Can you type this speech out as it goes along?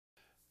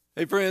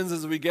Hey friends,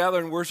 as we gather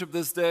and worship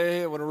this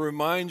day, I want to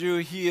remind you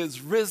He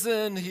is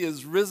risen. He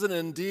is risen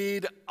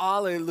indeed.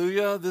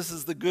 Alleluia. This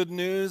is the good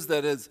news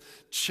that has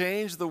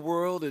changed the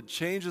world. It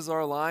changes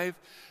our life.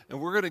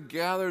 And we're going to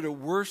gather to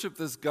worship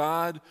this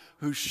God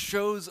who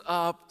shows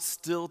up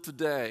still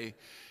today.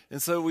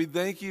 And so we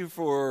thank you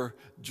for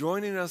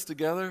joining us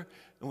together.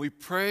 And we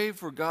pray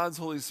for God's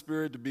Holy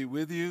Spirit to be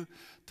with you,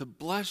 to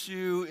bless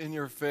you in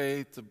your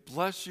faith, to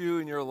bless you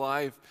in your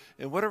life,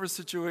 in whatever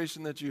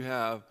situation that you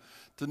have,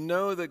 to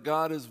know that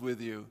God is with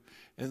you.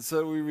 And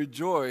so we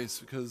rejoice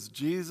because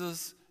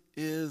Jesus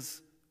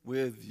is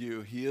with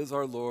you. He is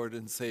our Lord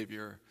and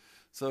Savior.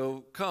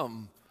 So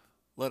come,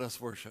 let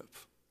us worship.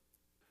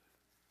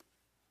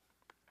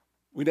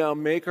 We now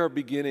make our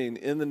beginning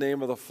in the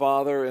name of the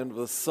Father, and of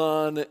the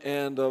Son,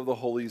 and of the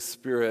Holy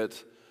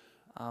Spirit.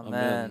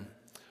 Amen.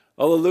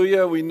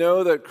 Hallelujah. We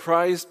know that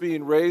Christ,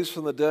 being raised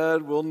from the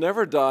dead, will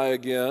never die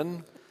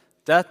again.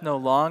 Death no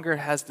longer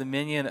has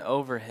dominion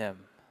over him.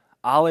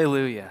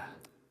 Alleluia.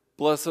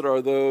 Blessed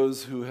are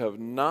those who have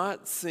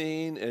not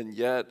seen and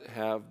yet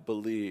have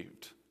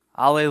believed.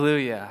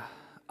 Alleluia.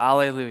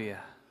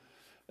 Alleluia.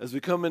 As we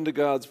come into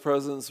God's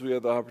presence, we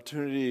have the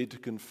opportunity to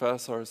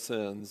confess our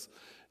sins,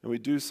 and we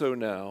do so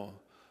now.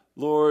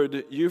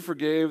 Lord, you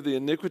forgave the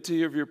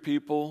iniquity of your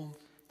people.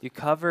 You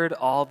covered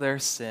all their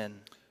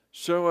sin.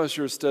 Show us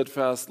your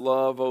steadfast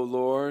love, O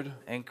Lord.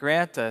 And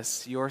grant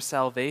us your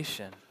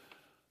salvation.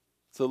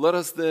 So let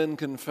us then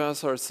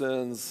confess our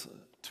sins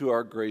to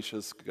our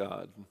gracious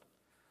God.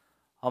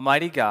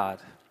 Almighty God,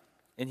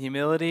 in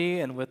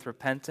humility and with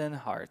repentant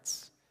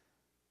hearts,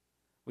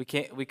 we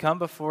come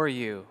before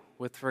you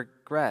with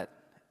regret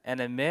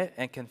and admit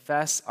and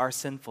confess our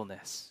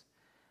sinfulness.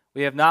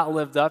 We have not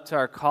lived up to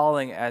our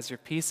calling as your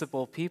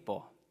peaceable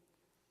people.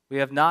 We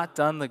have not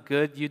done the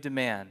good you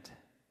demand,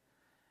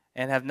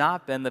 and have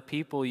not been the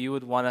people you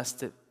would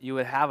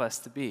have us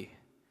to be.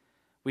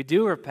 We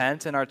do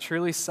repent and are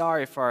truly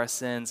sorry for our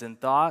sins in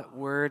thought,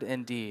 word,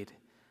 and deed.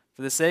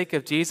 For the sake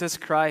of Jesus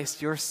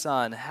Christ, your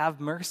Son, have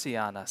mercy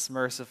on us,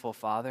 merciful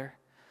Father.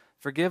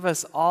 Forgive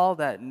us all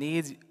that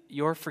needs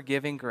your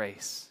forgiving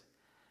grace.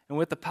 And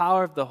with the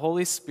power of the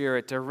Holy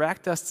Spirit,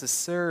 direct us to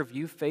serve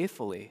you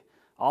faithfully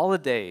all the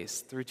days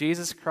through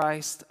Jesus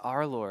Christ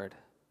our Lord.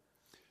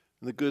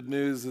 The good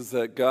news is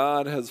that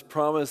God has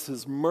promised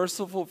his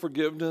merciful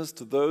forgiveness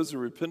to those who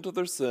repent of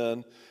their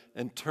sin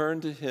and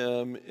turn to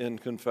him in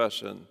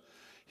confession.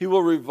 He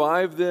will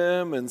revive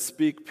them and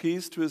speak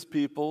peace to his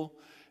people.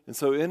 And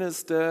so in his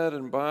stead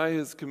and by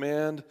his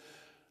command,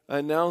 I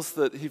announce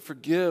that he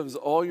forgives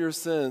all your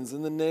sins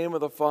in the name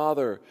of the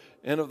Father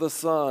and of the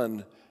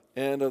Son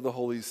and of the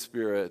Holy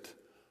Spirit.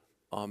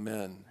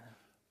 Amen.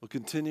 We'll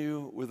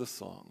continue with a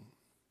song.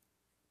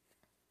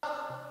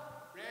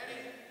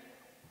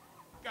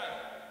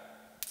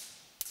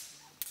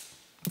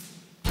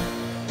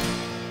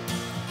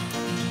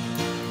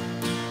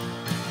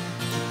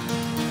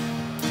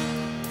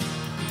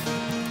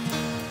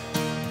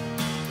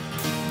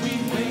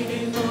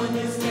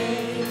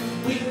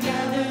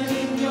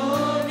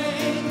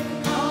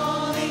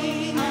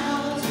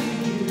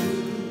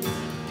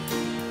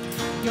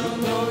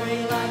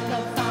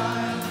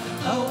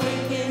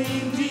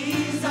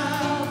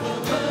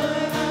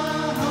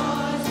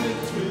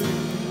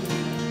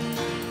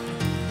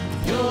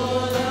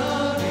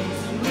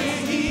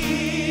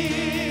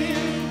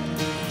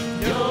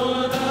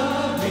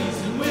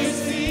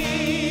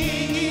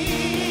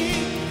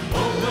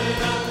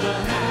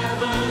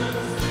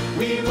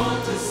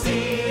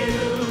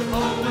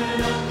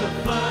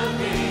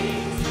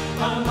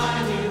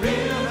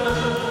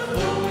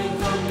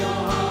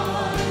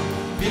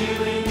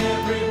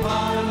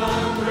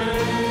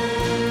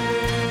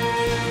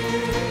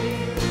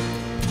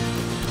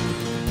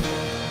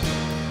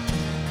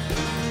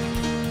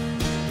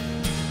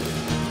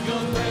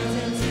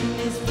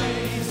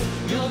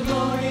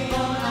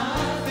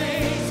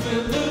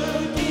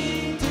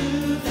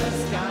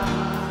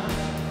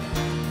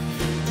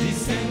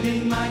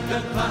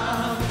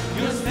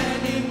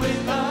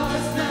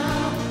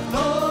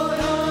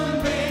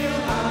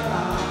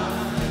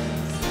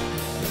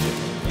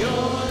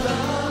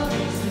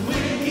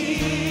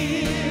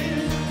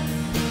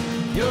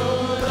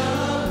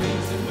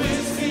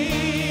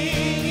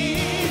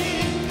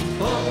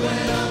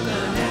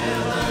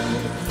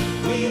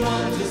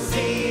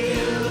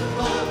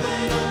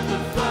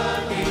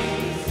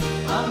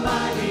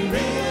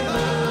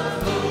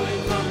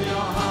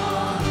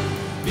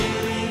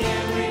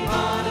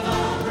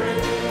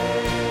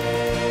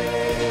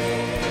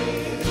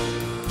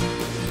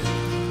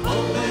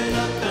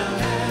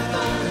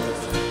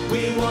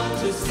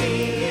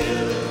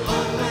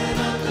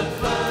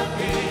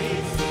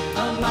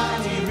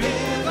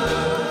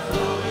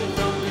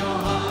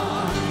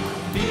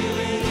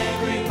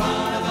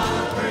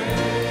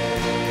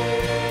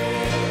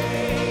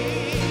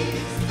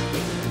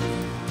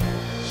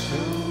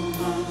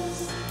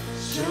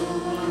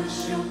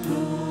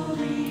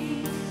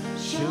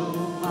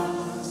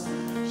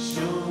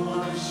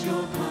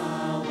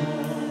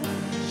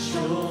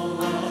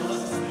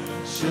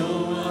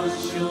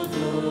 us your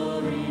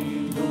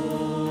glory,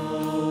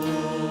 Lord.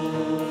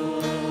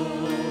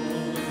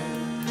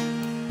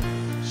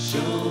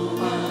 Show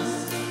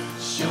us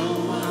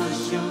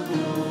your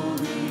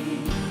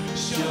glory.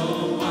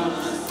 Show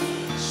us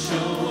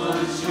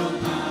your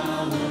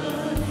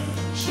power.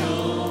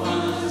 Show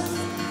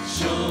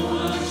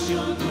us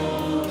your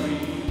glory,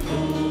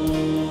 Lord.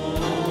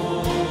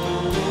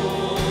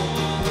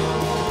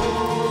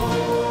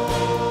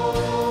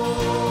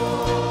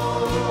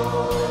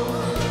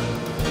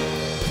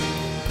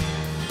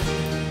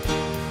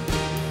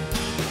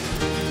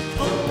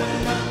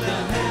 Open up the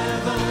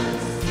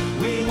heavens,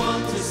 we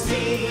want to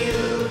see you.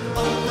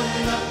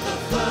 Open up the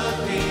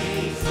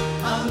floodgates,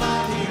 a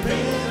mighty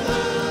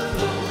river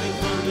flowing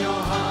from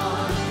your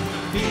heart,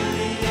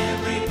 filling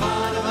every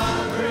part of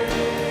our praise.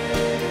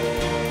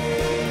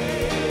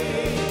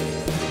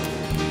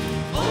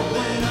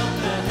 Open up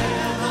the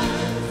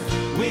heavens,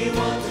 we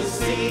want to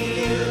see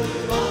you.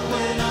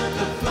 Open up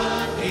the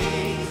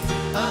floodgates,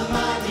 a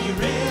mighty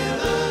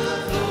river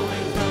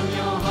flowing from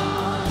your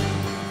heart,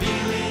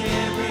 filling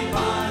every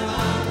part of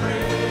our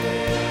praise.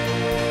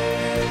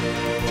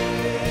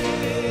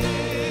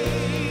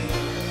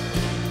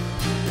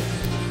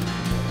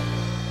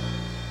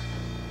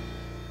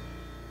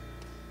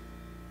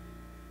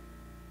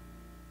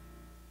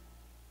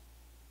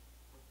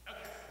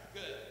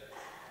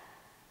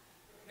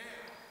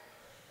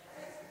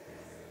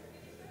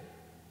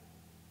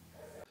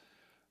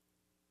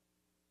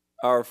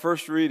 Our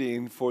first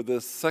reading for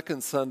this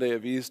second Sunday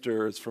of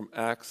Easter is from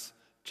Acts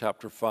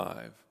chapter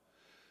 5.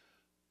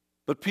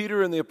 But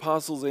Peter and the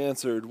apostles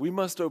answered, "We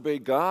must obey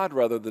God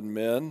rather than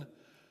men.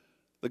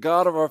 The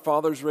God of our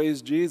fathers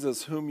raised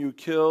Jesus, whom you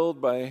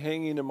killed by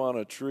hanging him on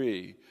a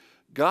tree.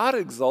 God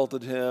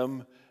exalted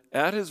him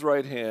at his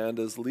right hand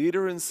as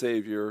leader and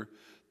Savior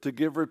to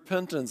give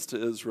repentance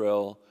to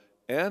Israel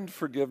and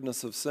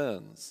forgiveness of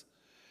sins.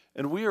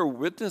 And we are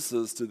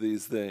witnesses to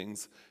these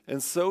things,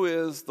 and so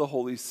is the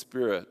Holy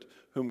Spirit,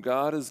 whom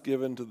God has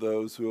given to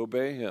those who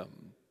obey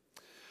him."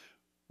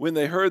 When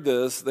they heard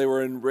this, they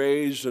were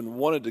enraged and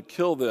wanted to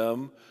kill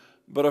them.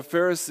 But a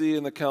Pharisee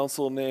in the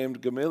council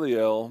named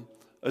Gamaliel,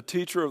 a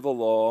teacher of the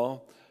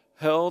law,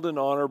 held in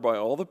honor by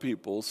all the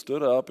people,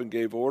 stood up and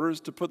gave orders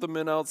to put the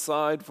men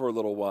outside for a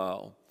little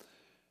while.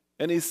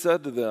 And he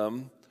said to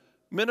them,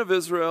 "Men of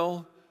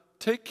Israel,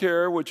 take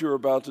care what you are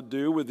about to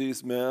do with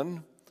these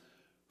men.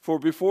 For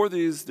before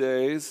these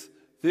days,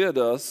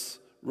 Theudas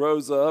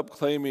rose up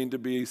claiming to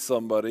be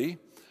somebody,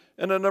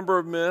 and a number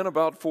of men,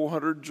 about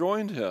 400,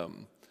 joined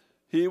him.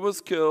 He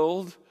was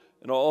killed,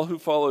 and all who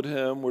followed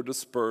him were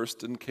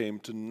dispersed and came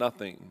to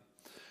nothing.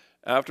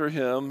 After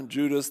him,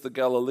 Judas the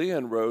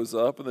Galilean rose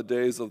up in the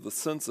days of the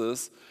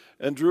census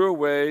and drew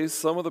away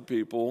some of the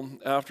people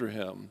after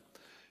him.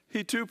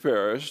 He too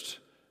perished,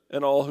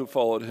 and all who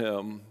followed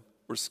him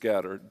were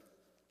scattered.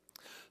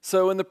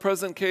 So in the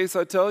present case,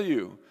 I tell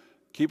you,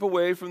 keep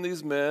away from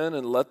these men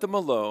and let them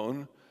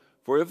alone,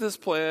 for if this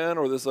plan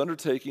or this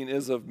undertaking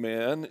is of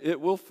man,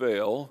 it will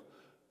fail,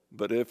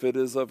 but if it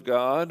is of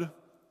God,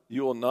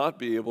 you will not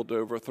be able to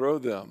overthrow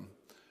them.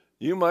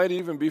 You might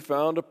even be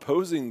found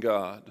opposing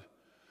God."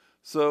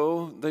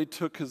 So they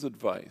took his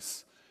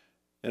advice.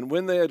 And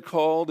when they had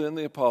called in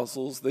the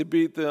apostles, they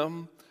beat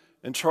them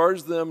and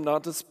charged them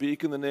not to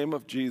speak in the name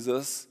of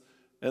Jesus,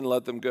 and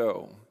let them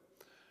go.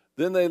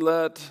 Then they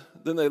left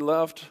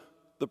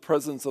the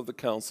presence of the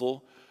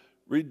council,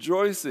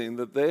 rejoicing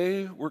that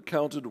they were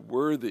counted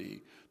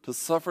worthy to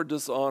suffer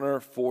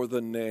dishonor for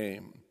the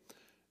name.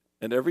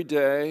 And every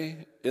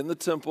day in the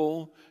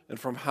temple and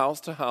from house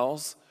to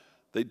house,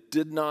 they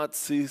did not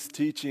cease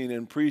teaching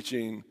and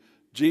preaching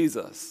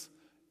Jesus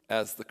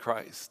as the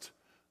Christ.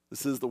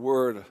 This is the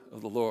word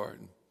of the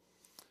Lord.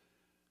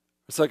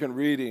 The second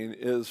reading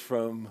is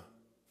from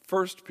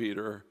 1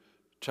 Peter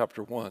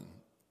chapter 1.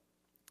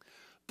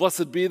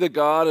 Blessed be the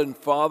God and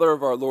Father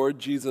of our Lord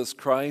Jesus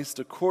Christ.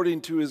 According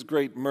to his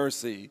great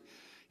mercy,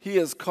 he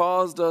has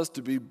caused us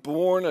to be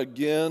born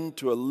again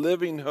to a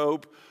living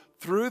hope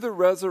through the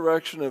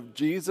resurrection of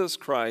Jesus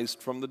Christ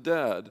from the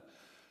dead,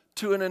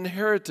 to an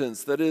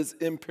inheritance that is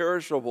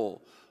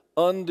imperishable,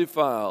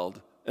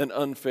 undefiled, and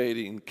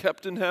unfading,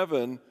 kept in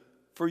heaven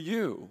for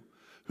you,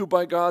 who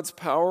by God's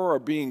power are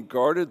being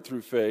guarded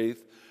through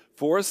faith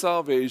for a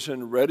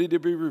salvation ready to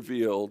be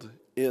revealed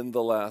in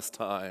the last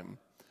time.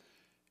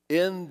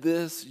 In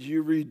this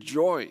you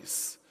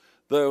rejoice,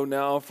 though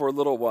now for a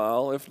little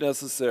while, if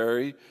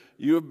necessary,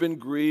 you have been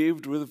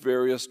grieved with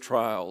various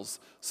trials,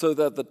 so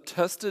that the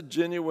tested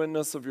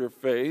genuineness of your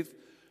faith,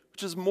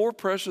 which is more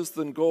precious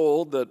than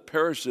gold that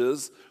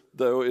perishes,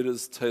 though it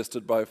is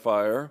tested by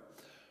fire,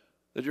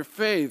 that your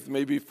faith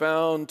may be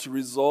found to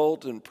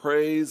result in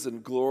praise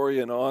and glory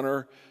and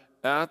honor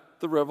at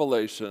the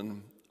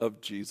revelation of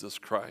Jesus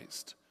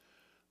Christ.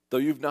 Though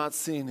you've not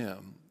seen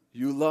him,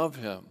 you love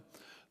him.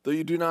 Though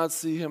you do not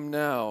see him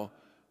now,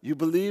 you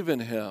believe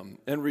in him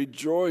and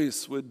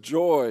rejoice with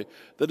joy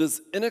that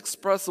is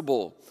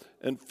inexpressible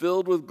and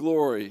filled with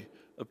glory,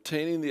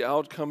 obtaining the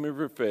outcome of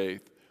your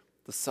faith,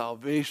 the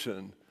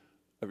salvation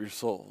of your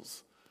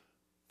souls.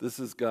 This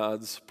is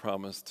God's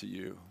promise to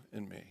you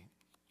and me.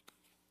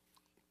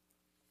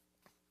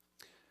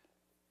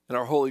 And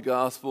our Holy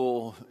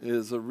Gospel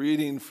is a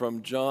reading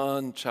from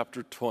John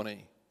chapter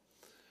 20.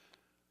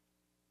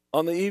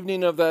 On the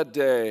evening of that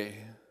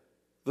day,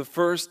 the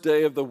first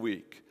day of the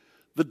week,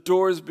 the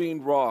doors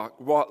being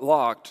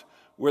locked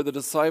where the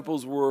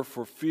disciples were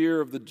for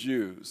fear of the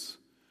Jews,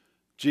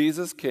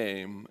 Jesus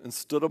came and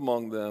stood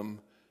among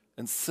them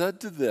and said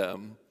to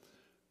them,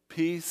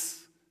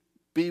 "Peace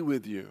be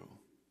with you."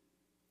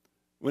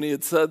 When he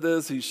had said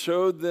this, he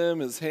showed them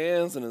his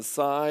hands and his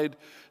side.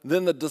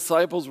 Then the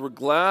disciples were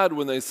glad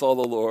when they saw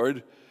the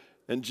Lord.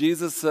 And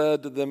Jesus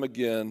said to them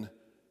again,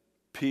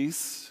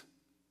 "Peace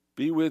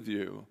be with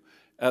you.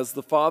 As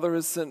the Father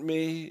has sent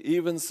me,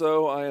 even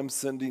so I am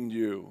sending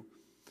you."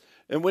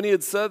 And when he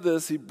had said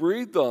this, he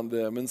breathed on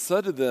them and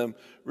said to them,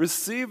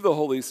 "Receive the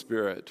Holy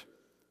Spirit.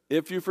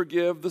 If you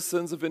forgive the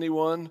sins of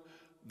anyone,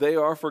 they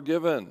are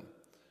forgiven.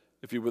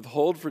 If you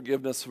withhold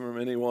forgiveness from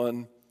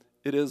anyone,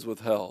 it is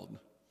withheld."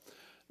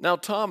 Now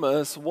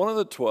Thomas, one of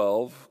the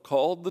 12,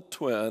 called the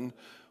twin,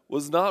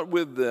 was not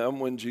with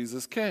them when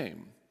Jesus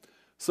came.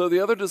 So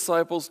the other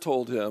disciples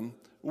told him,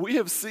 "We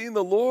have seen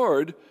the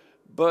Lord."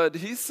 But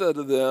he said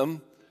to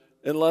them,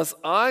 "Unless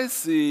I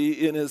see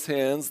in his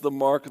hands the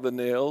mark of the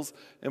nails,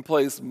 and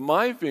place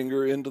my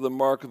finger into the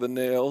mark of the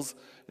nails,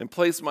 and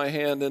place my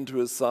hand into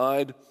his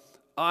side,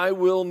 I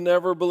will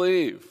never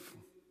believe."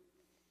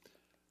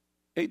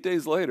 8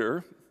 days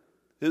later,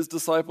 his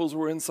disciples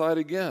were inside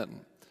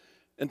again,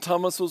 and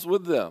Thomas was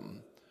with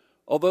them.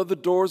 Although the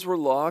doors were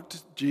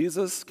locked,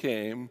 Jesus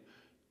came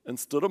and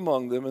stood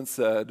among them and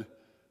said,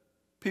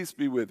 "Peace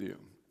be with you."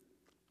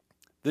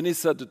 Then he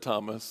said to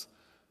Thomas,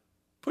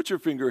 "Put your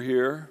finger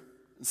here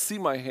and see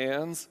my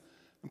hands,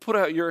 and put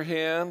out your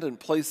hand and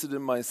place it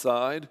in my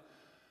side.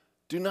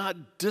 Do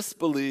not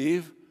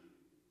disbelieve,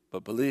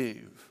 but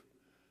believe."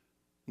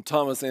 And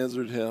Thomas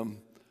answered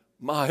him,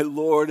 "My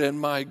Lord and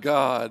my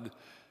God."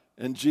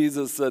 And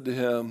Jesus said to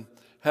him,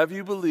 "Have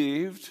you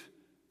believed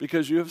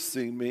because you have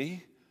seen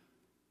me?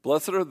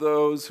 Blessed are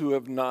those who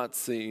have not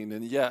seen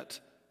and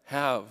yet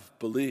have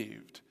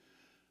believed."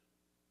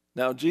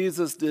 Now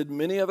Jesus did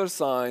many other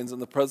signs in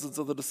the presence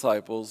of the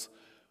disciples,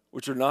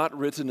 which are not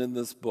written in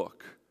this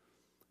book.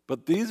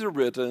 But these are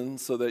written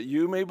so that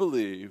you may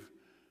believe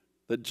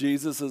that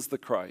Jesus is the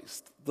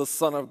Christ, the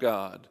Son of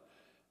God,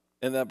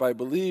 and that by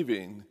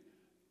believing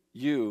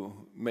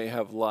you may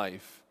have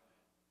life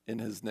in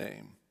his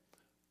name.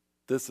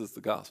 This is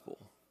the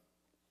gospel.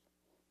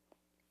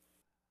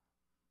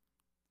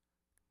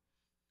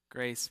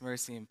 Grace,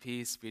 mercy, and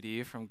peace be to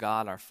you from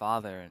God our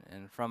Father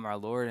and from our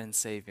Lord and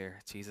Savior,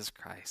 Jesus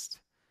Christ.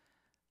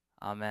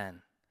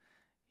 Amen.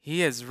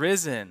 He is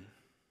risen.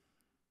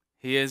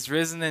 He is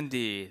risen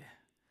indeed.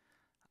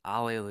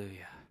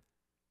 Alleluia.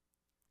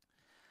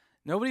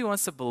 Nobody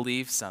wants to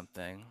believe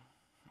something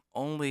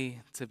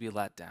only to be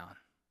let down.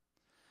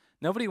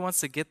 Nobody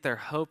wants to get their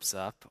hopes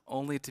up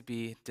only to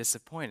be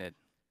disappointed.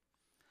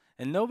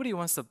 And nobody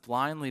wants to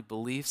blindly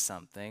believe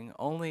something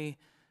only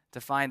to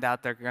find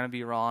out they're going to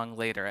be wrong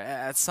later.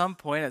 At some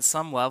point, at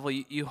some level,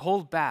 you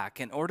hold back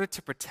in order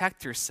to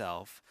protect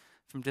yourself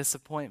from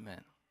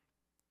disappointment.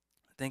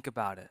 Think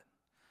about it.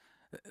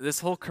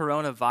 This whole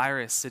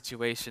coronavirus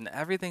situation,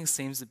 everything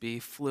seems to be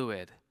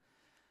fluid.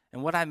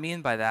 And what I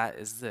mean by that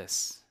is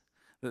this.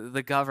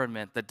 The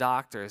government, the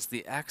doctors,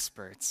 the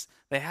experts,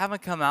 they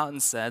haven't come out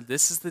and said,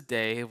 this is the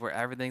day where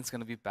everything's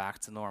going to be back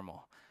to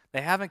normal.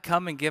 They haven't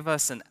come and give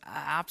us an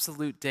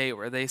absolute date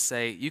where they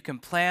say, you can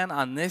plan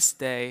on this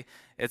day.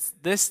 It's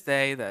this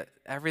day that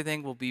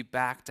everything will be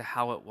back to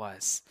how it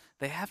was.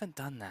 They haven't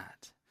done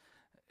that.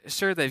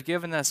 Sure, they've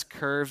given us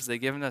curves, they've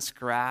given us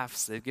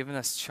graphs, they've given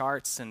us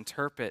charts to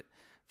interpret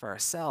for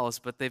ourselves,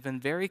 but they've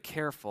been very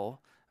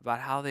careful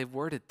about how they've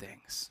worded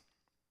things.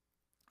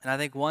 And I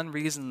think one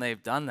reason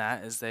they've done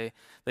that is they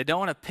don't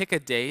want to pick a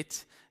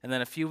date and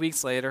then a few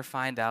weeks later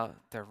find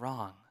out they're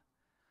wrong.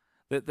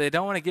 They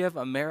don't want to give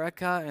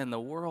America and the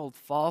world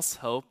false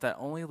hope that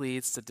only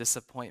leads to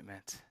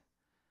disappointment.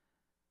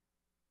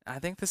 And I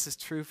think this is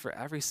true for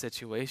every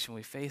situation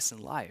we face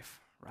in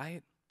life,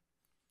 right?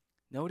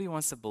 Nobody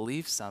wants to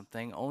believe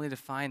something only to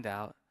find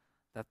out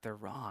that they're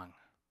wrong.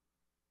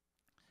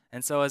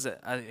 And so as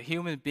a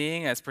human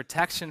being, as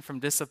protection from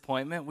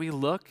disappointment, we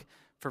look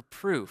for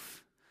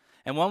proof.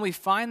 And when we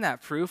find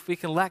that proof, we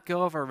can let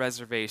go of our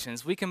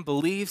reservations. We can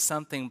believe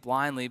something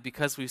blindly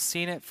because we've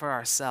seen it for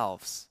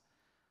ourselves.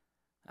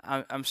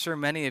 I'm sure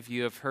many of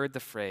you have heard the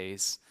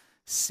phrase,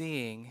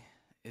 seeing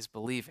is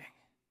believing.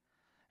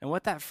 And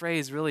what that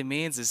phrase really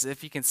means is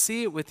if you can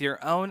see it with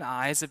your own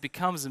eyes, it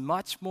becomes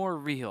much more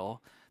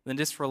real than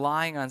just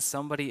relying on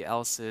somebody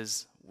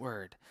else's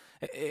word.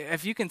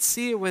 If you can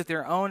see it with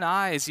your own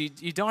eyes,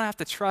 you don't have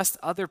to trust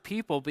other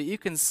people, but you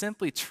can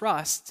simply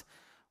trust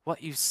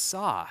what you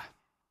saw.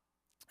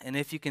 And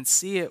if you can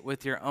see it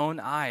with your own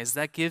eyes,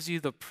 that gives you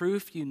the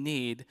proof you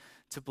need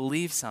to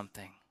believe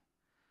something,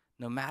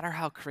 no matter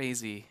how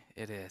crazy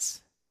it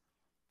is.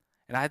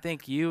 And I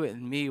think you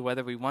and me,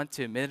 whether we want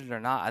to admit it or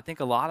not, I think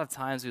a lot of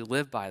times we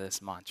live by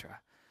this mantra.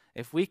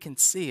 If we can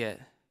see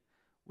it,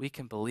 we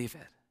can believe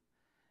it.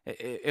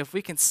 If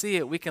we can see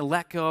it, we can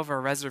let go of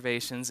our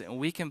reservations and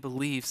we can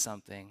believe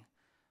something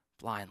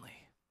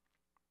blindly.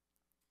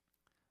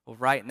 Well,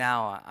 right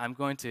now, I'm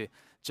going to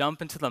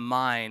jump into the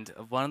mind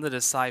of one of the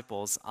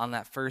disciples on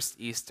that first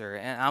Easter,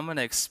 and I'm going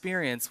to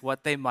experience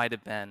what they might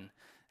have been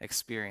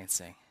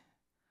experiencing.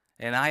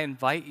 And I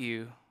invite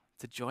you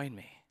to join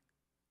me.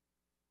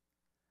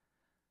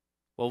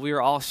 Well, we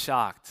were all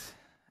shocked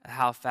at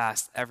how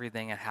fast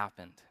everything had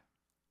happened.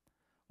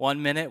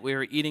 One minute we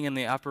were eating in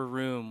the upper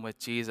room with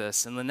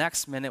Jesus, and the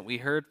next minute we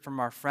heard from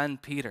our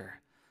friend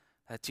Peter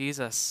that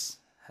Jesus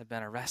had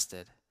been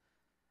arrested.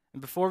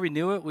 And before we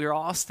knew it, we were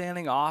all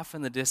standing off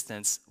in the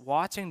distance,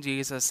 watching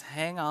Jesus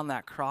hang on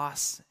that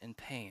cross in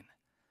pain.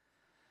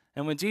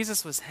 And when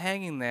Jesus was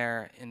hanging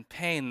there in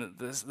pain,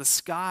 the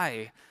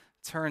sky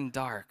turned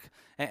dark,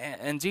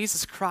 and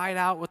Jesus cried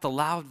out with a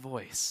loud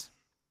voice.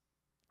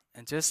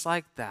 And just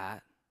like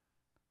that,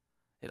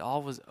 it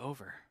all was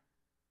over.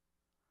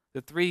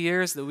 The 3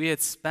 years that we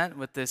had spent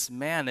with this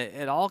man,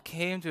 it all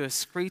came to a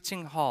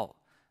screeching halt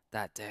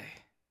that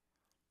day.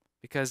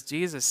 Because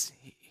Jesus,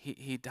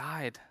 he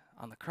died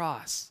on the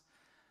cross.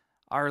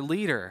 Our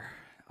leader,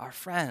 our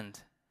friend,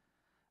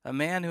 a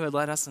man who had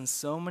led us on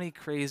so many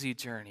crazy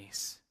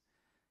journeys,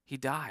 he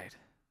died.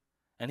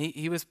 And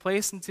he was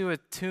placed into a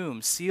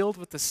tomb sealed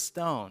with a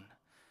stone,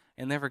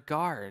 and there were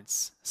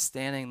guards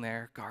standing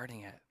there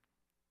guarding it.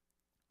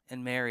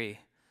 And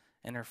Mary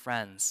and her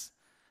friends,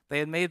 they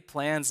had made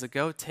plans to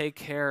go take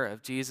care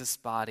of Jesus'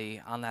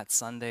 body on that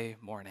Sunday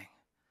morning.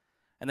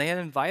 And they had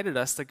invited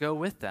us to go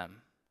with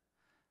them.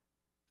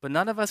 But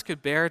none of us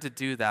could bear to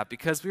do that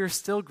because we were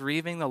still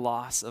grieving the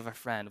loss of a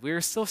friend. We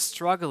were still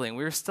struggling.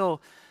 We were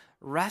still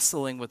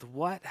wrestling with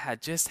what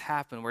had just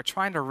happened. We're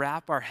trying to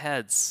wrap our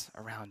heads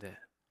around it.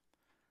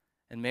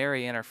 And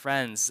Mary and her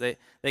friends,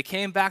 they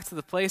came back to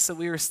the place that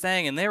we were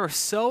staying, and they were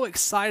so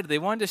excited. They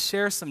wanted to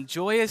share some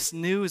joyous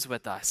news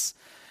with us.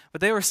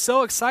 But they were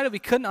so excited we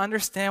couldn't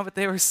understand what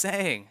they were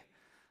saying.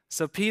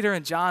 So Peter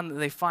and John,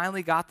 they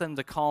finally got them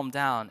to calm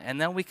down,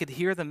 and then we could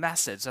hear the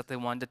message that they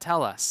wanted to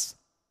tell us.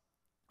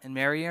 And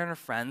Mary and her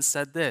friends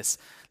said this.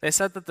 They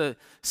said that the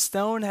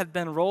stone had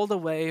been rolled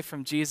away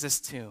from Jesus'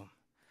 tomb.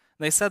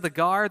 They said the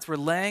guards were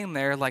laying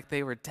there like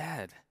they were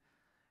dead.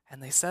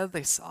 And they said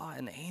they saw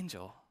an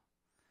angel.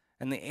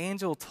 And the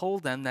angel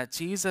told them that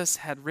Jesus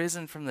had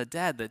risen from the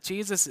dead, that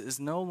Jesus is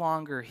no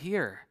longer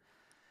here.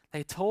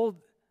 The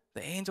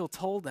angel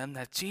told them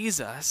that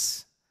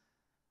Jesus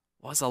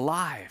was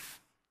alive.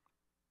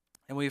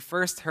 And when we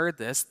first heard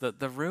this,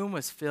 the room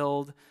was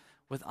filled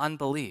with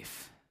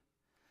unbelief.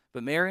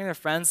 But Mary and her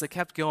friends, they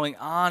kept going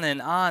on,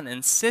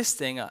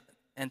 insisting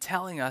and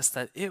telling us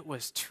that it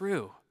was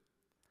true.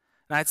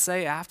 And I'd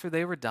say after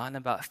they were done,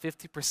 about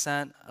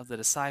 50% of the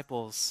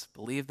disciples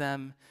believed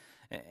them,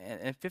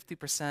 and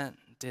 50%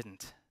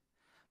 didn't.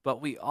 But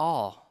we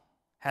all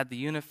had the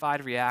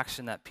unified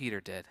reaction that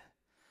Peter did.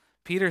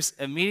 Peter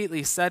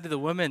immediately said to the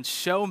woman,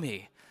 "Show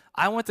me.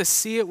 I want to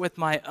see it with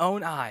my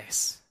own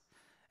eyes."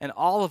 And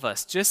all of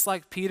us, just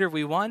like Peter,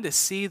 we wanted to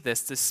see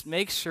this to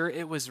make sure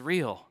it was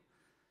real.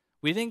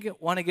 We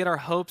didn't want to get our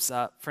hopes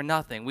up for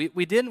nothing.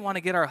 We didn't want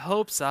to get our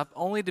hopes up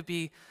only to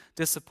be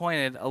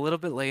disappointed a little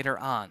bit later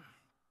on.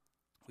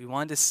 We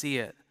wanted to see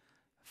it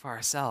for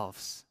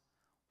ourselves.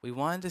 We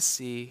wanted to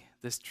see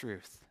this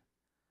truth.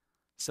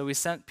 So we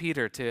sent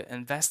Peter to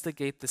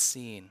investigate the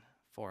scene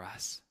for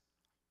us.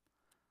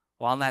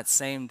 Well, on that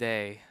same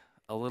day,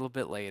 a little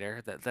bit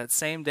later, that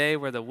same day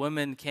where the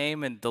woman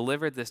came and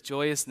delivered this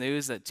joyous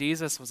news that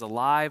Jesus was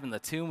alive and the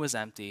tomb was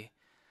empty,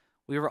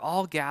 we were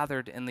all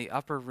gathered in the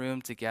upper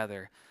room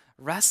together,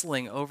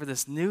 wrestling over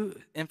this new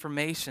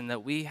information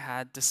that we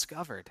had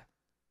discovered.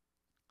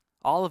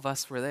 All of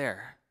us were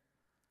there.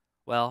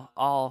 Well,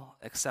 all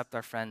except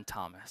our friend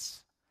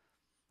Thomas.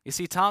 You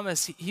see,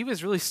 Thomas, he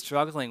was really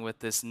struggling with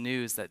this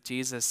news that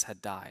Jesus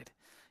had died.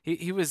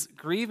 He was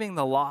grieving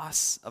the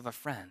loss of a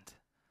friend.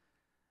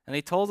 And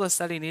he told us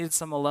that he needed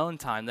some alone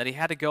time, that he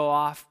had to go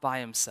off by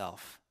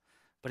himself.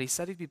 But he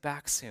said he'd be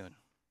back soon.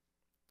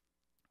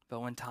 But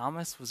when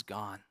Thomas was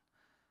gone,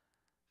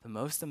 the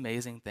most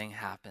amazing thing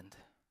happened.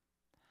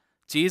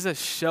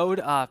 Jesus showed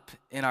up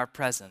in our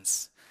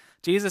presence.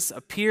 Jesus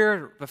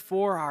appeared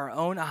before our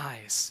own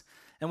eyes.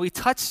 And we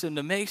touched him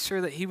to make sure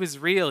that he was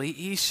real.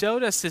 He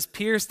showed us his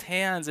pierced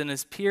hands and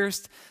his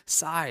pierced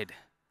side.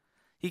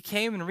 He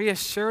came and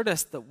reassured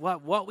us that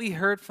what we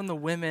heard from the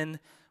women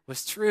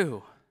was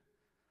true.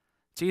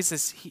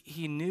 Jesus,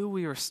 he knew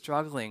we were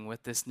struggling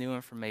with this new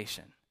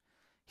information.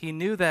 He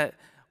knew that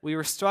we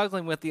were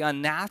struggling with the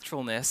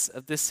unnaturalness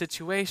of this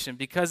situation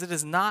because it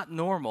is not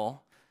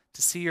normal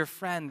to see your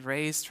friend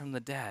raised from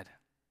the dead.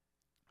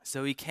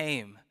 So he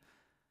came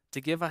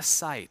to give us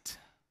sight,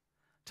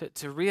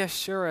 to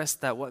reassure us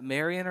that what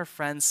Mary and her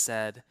friends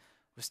said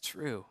was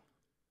true.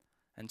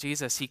 And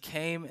Jesus, he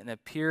came and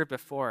appeared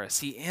before us.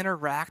 He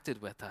interacted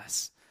with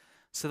us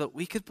so that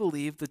we could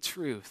believe the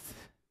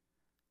truth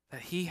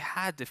that he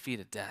had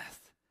defeated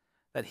death,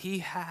 that he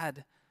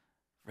had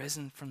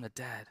risen from the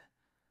dead.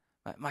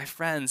 My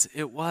friends,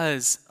 it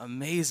was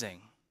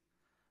amazing.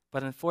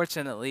 But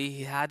unfortunately,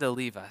 he had to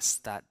leave us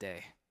that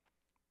day.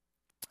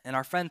 And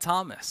our friend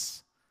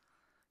Thomas,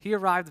 he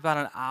arrived about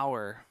an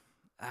hour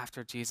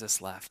after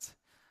Jesus left.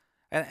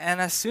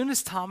 And as soon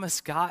as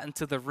Thomas got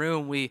into the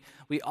room, we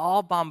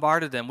all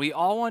bombarded him. We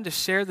all wanted to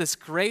share this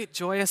great,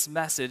 joyous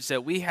message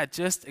that we had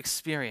just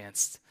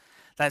experienced,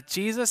 that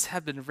Jesus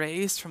had been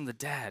raised from the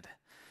dead.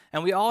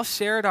 And we all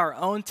shared our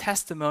own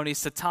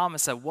testimonies to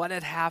Thomas of what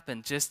had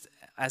happened just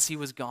as he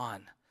was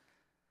gone.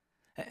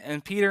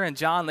 And Peter and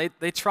John,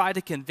 they tried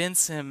to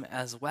convince him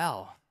as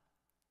well.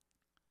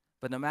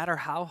 But no matter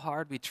how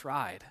hard we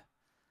tried,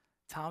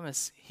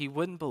 Thomas, he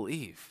wouldn't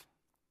believe.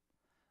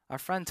 Our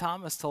friend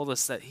Thomas told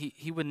us that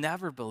he would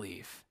never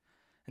believe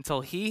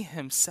until he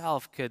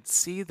himself could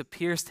see the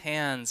pierced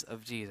hands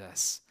of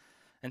Jesus,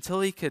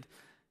 until he could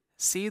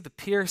see the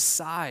pierced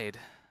side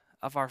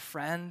of our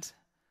friend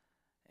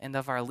and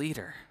of our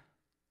leader.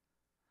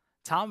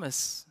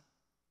 Thomas,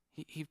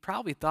 he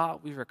probably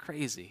thought we were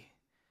crazy.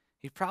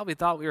 He probably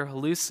thought we were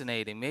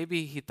hallucinating.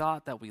 Maybe he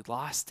thought that we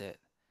lost it.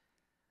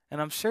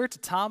 And I'm sure to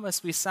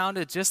Thomas we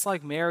sounded just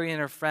like Mary and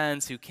her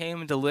friends who came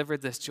and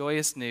delivered this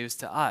joyous news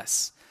to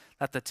us,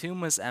 that the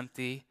tomb was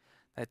empty,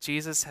 that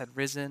Jesus had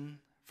risen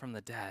from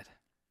the dead.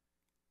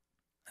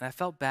 And I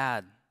felt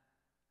bad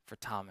for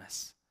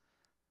Thomas,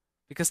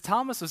 because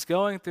Thomas was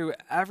going through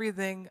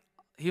everything.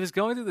 He was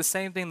going through the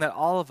same thing that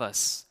all of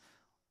us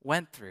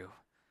went through.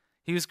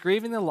 He was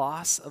grieving the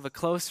loss of a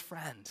close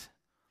friend.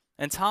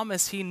 And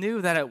Thomas, he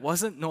knew that it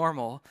wasn't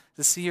normal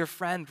to see your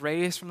friend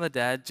raised from the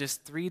dead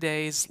just 3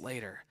 days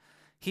later.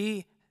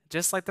 He,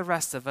 just like the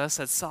rest of us,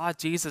 had saw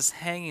Jesus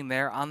hanging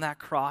there on that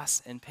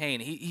cross in pain.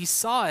 He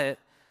saw it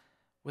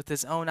with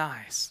his own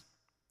eyes.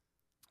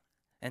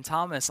 And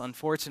Thomas,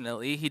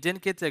 unfortunately, he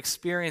didn't get to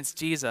experience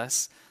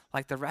Jesus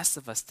like the rest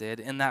of us did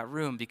in that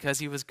room because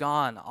he was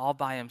gone all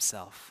by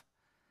himself.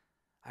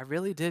 I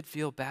really did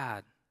feel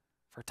bad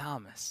for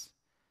Thomas.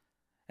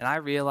 And I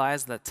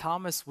realized that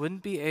Thomas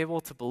wouldn't be able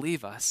to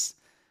believe us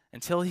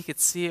until he could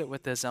see it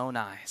with his own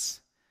eyes.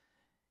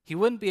 He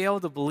wouldn't be able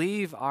to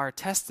believe our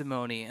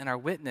testimony and our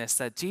witness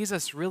that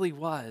Jesus really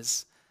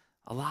was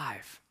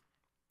alive.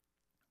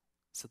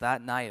 So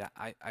that night,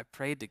 I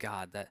prayed to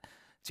God that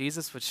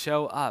Jesus would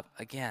show up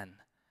again,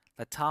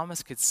 that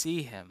Thomas could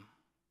see him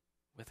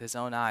with his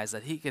own eyes,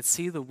 that he could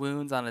see the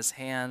wounds on his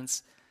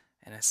hands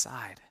and his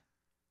side.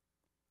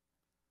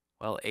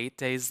 Well, 8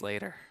 days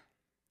later,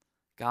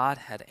 God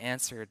had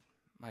answered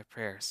my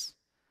prayers.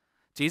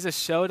 Jesus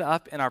showed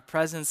up in our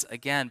presence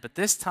again, but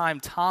this time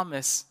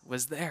Thomas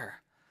was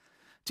there.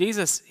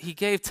 Jesus, he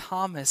gave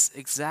Thomas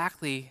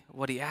exactly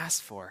what he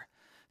asked for.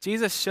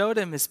 Jesus showed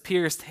him his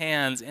pierced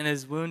hands and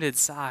his wounded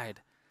side.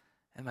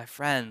 And my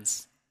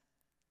friends,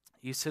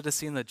 you should have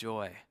seen the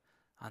joy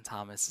on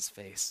Thomas's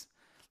face.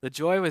 The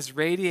joy was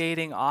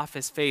radiating off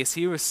his face.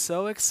 He was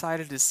so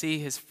excited to see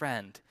his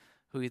friend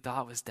who he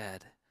thought was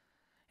dead.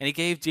 And he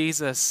gave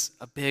Jesus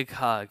a big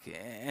hug.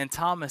 And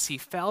Thomas, he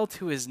fell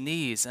to his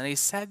knees and he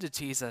said to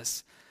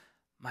Jesus,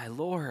 "My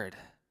Lord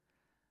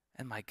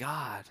and my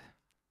God."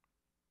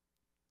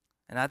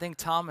 And I think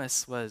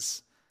Thomas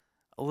was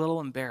a little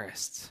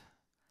embarrassed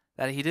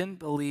that he didn't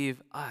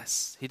believe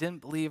us. He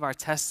didn't believe our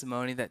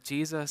testimony that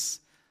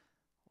Jesus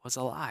was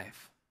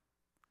alive.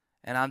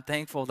 And I'm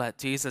thankful that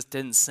Jesus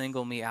didn't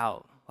single me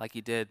out like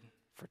he did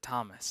for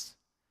Thomas.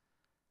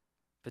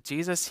 But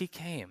Jesus, he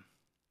came.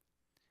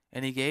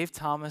 And he gave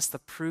Thomas the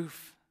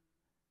proof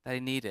that he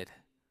needed.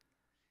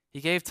 He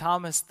gave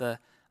Thomas the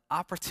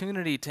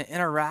opportunity to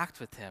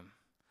interact with him,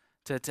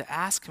 to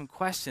ask him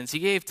questions. He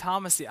gave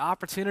Thomas the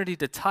opportunity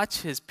to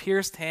touch his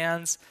pierced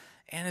hands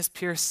and his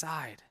pierced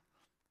side.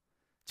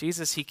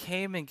 Jesus, he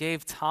came and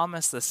gave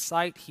Thomas the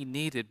sight he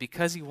needed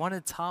because he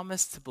wanted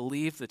Thomas to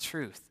believe the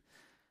truth,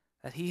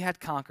 that he had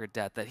conquered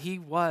death, that he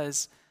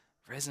was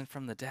risen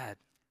from the dead.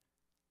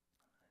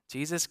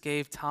 Jesus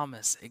gave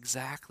Thomas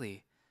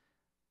exactly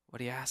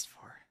what he asked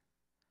for.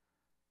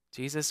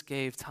 Jesus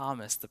gave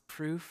Thomas the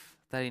proof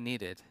that he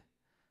needed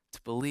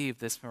to believe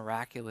this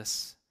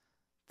miraculous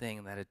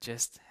thing that had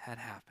just had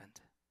happened.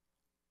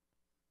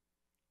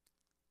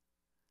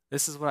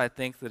 This is what I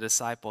think the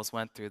disciples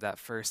went through that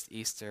first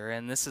Easter,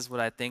 and this is what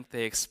I think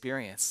they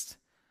experienced.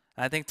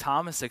 And I think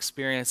Thomas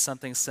experienced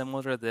something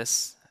similar to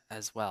this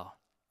as well.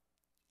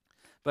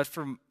 But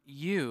for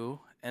you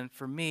and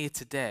for me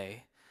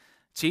today,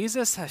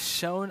 Jesus has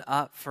shown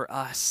up for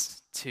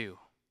us too.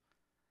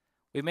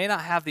 We may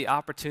not have the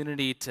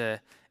opportunity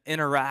to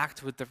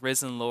interact with the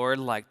risen Lord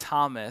like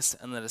Thomas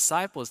and the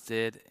disciples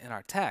did in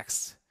our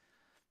text,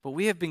 but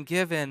we have been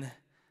given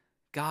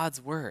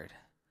God's word.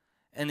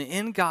 And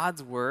in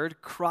God's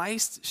word,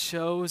 Christ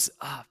shows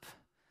up.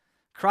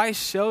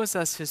 Christ shows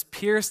us his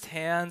pierced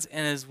hands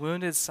and his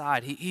wounded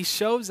side. He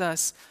shows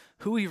us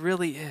who he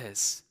really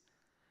is.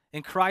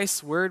 In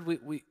Christ's word,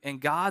 in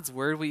God's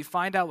word, we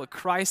find out what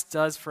Christ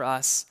does for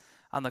us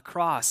on the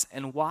cross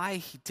and why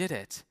he did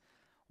it.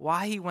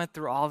 Why he went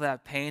through all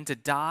that pain to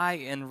die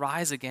and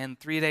rise again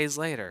 3 days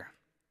later.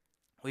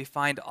 We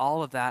find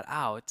all of that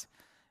out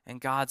in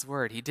God's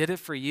word. He did it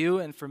for you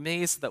and for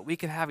me so that we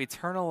could have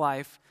eternal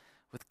life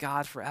with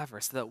God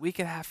forever, so that we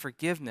could have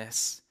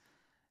forgiveness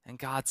in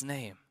God's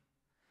name.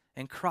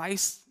 In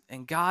Christ,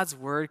 in God's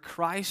word,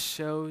 Christ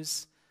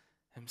shows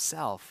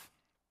himself.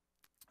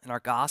 In our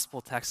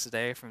gospel text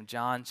today from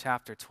John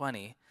chapter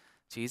 20,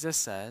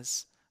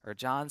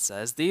 John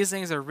says, "These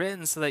things are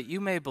written so that you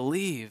may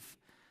believe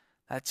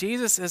that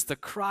Jesus is the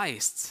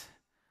Christ,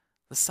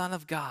 the Son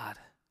of God,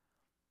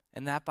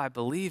 and that by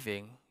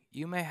believing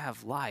you may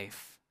have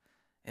life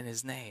in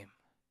his name."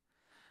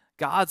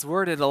 God's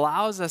word, it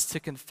allows us to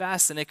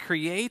confess, and it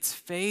creates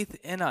faith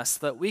in us so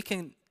that we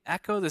can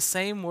echo the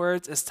same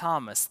words as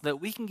Thomas, that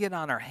we can get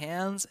on our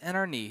hands and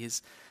our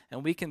knees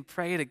and we can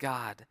pray to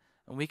God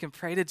and we can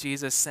pray to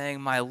Jesus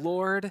saying, "My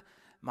Lord,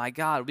 my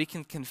God." We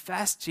can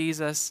confess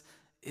Jesus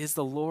is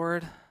the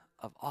Lord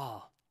of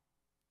all.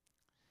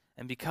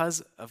 And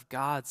because of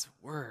God's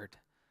word,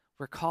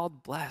 we're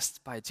called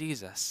blessed by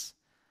Jesus.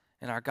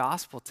 In our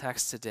gospel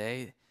text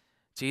today,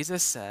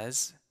 Jesus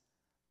says,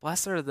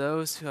 "Blessed are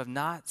those who have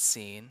not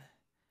seen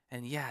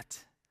and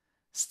yet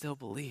still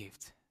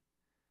believed."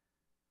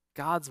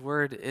 God's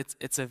word,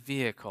 it's a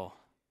vehicle.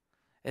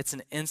 It's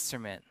an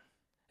instrument.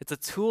 It's a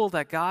tool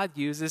that God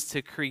uses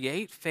to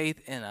create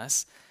faith in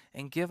us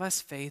and give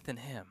us faith in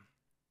him.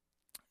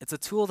 It's a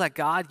tool that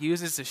God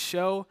uses to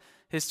show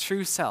his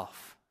true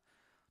self,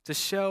 to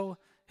show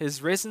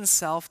his risen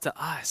self to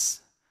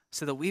us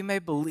so that we may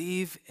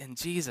believe in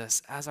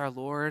Jesus as our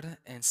Lord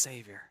and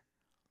Savior.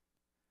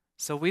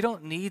 So we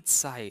don't need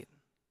sight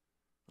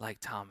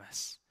like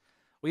Thomas.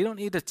 We don't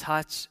need to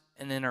touch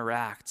and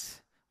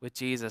interact with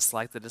Jesus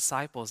like the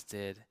disciples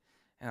did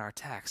in our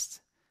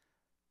text.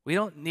 We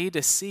don't need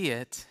to see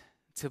it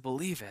to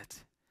believe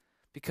it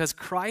because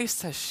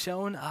Christ has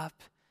shown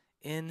up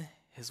in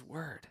his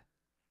word.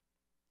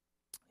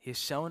 He has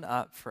shown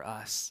up for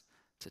us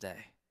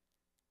today.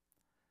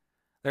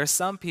 There are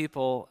some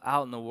people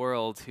out in the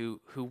world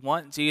who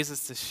want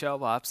Jesus to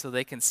show up so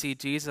they can see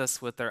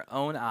Jesus with their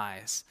own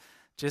eyes,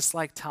 just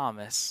like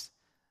Thomas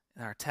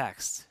in our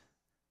text.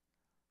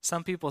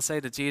 Some people say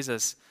to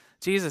Jesus,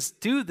 "Jesus,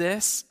 do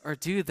this or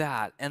do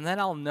that, and then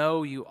I'll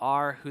know you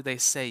are who they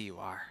say you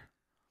are."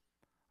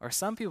 Or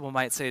some people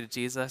might say to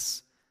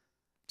Jesus,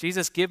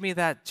 "Jesus, give me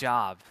that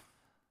job,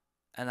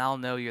 and I'll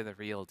know you're the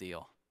real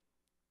deal."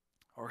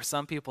 Or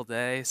some people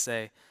today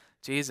say,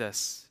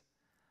 "Jesus,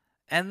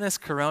 end this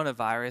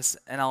coronavirus,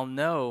 and I'll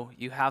know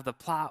you have the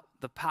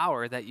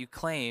power that you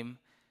claim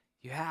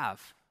you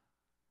have."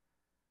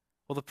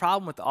 Well, the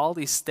problem with all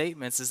these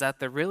statements is that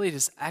they're really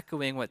just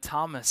echoing what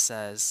Thomas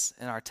says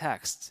in our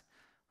text.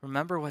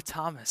 Remember what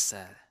Thomas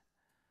said.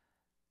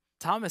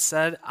 Thomas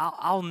said,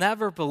 I'll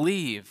never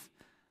believe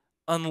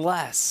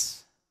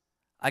unless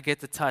I get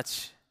to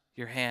touch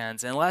your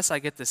hands, unless I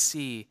get to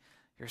see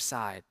your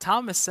side.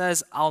 Thomas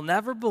says, I'll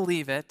never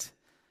believe it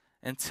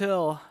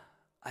until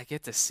I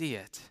get to see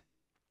it.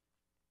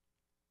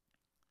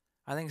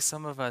 I think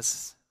some of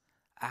us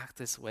act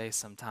this way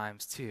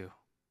sometimes too,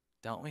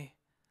 don't we?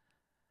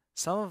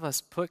 Some of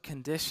us put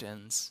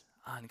conditions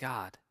on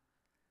God.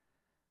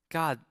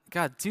 God,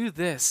 do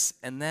this,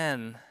 and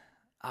then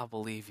I'll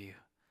believe you.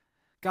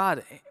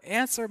 God,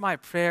 answer my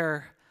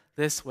prayer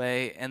this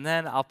way, and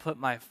then I'll put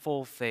my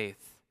full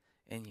faith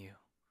in you.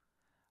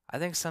 I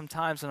think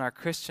sometimes in our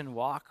Christian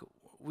walk,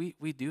 we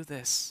do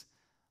this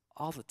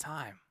all the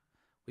time.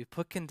 We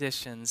put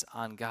conditions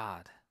on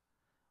God.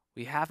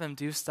 We have him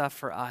do stuff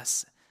for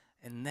us,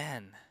 and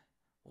then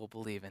we'll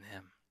believe in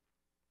him.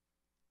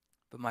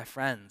 But my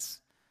friends,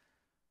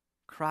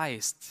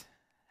 Christ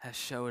has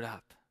showed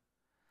up.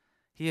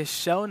 He has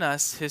shown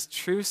us his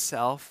true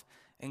self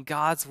in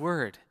God's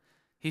word.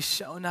 He's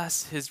shown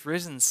us his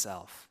risen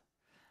self.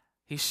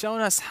 He's shown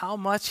us how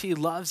much he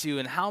loves you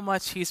and how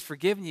much he's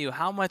forgiven you,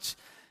 how much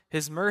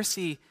his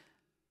mercy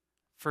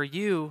for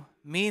you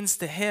means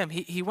to him.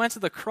 He went to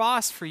the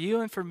cross for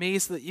you and for me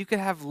so that you could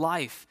have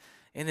life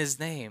in his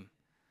name,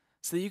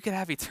 so that you could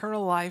have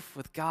eternal life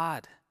with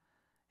God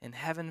in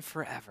heaven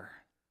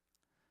forever.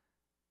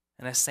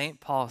 And as St.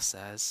 Paul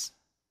says,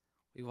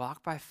 we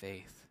walk by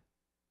faith,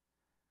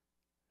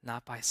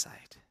 not by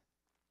sight.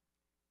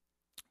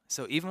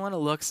 So even when it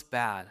looks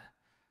bad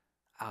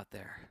out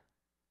there,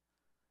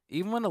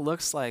 even when it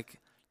looks like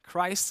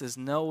Christ is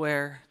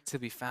nowhere to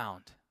be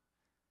found,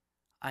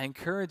 I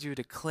encourage you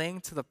to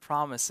cling to the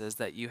promises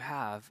that you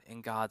have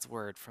in God's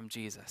word from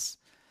Jesus.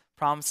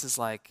 Promises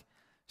like,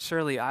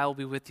 surely I will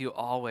be with you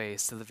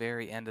always to the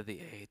very end of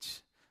the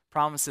age.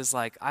 Promises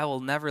like, I will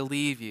never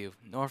leave you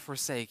nor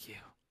forsake you.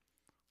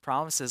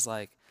 Promises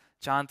like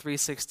John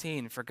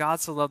 3:16, for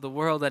God so loved the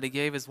world that he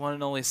gave his one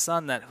and only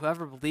Son, that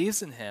whoever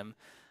believes in him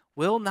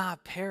will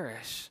not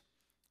perish,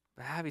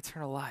 but have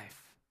eternal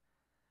life.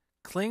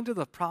 Cling to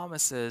the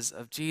promises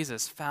of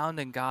Jesus found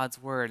in God's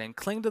word, and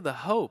cling to the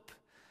hope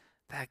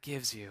that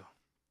gives you.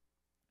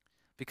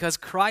 Because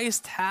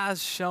Christ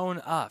has shown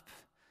up.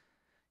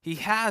 He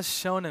has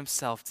shown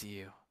himself to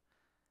you.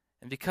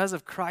 And because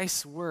of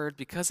Christ's word,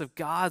 because of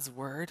God's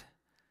word,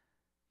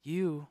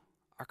 you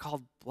are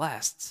called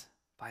blessed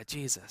by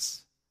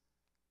Jesus.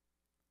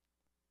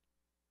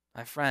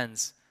 My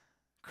friends,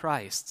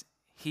 Christ,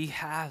 he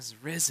has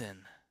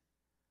risen.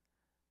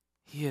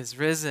 He is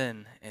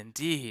risen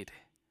indeed.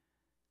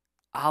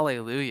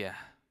 Alleluia.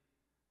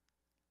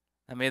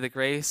 And may the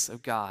grace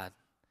of God,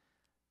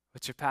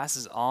 which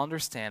surpasses all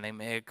understanding,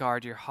 may it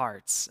guard your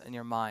hearts and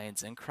your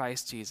minds in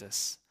Christ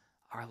Jesus,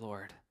 our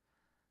Lord.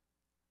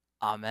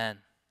 Amen.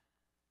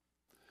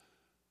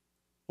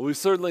 Well, we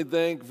certainly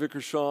thank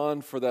Vicar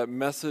Sean for that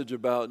message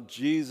about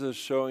Jesus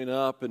showing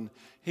up, and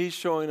he's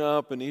showing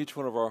up in each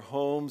one of our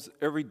homes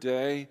every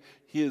day.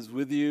 He is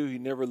with you. He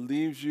never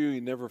leaves you. He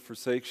never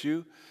forsakes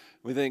you.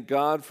 We thank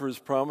God for his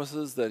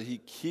promises, that he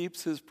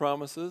keeps his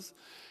promises,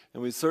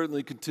 and we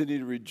certainly continue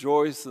to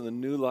rejoice in the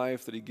new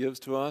life that he gives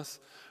to us.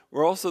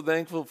 We're also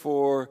thankful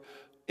for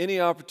any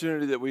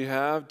opportunity that we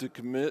have to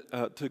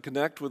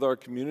connect with our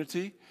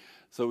community.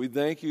 So we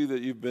thank you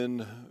that you've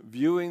been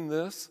viewing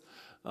this.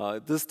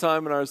 At this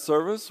time in our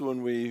service,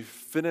 when we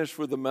finish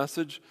with the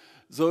message,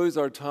 it's always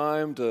our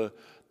time to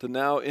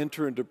now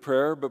enter into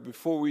prayer. But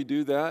before we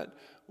do that,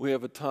 we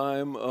have a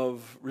time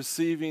of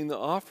receiving the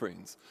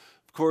offerings.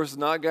 Of course,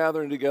 not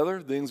gathering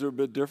together, things are a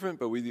bit different,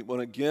 but we want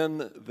to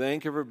again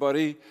thank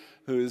everybody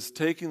who is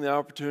taking the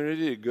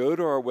opportunity to go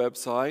to our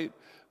website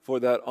for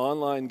that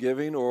online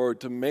giving, or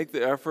to make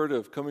the effort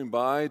of coming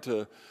by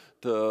to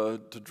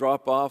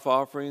drop off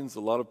offerings. A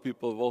lot of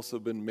people have also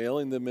been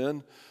mailing them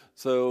in.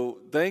 So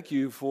thank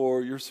you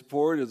for your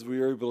support as we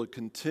are able to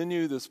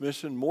continue this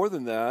mission. More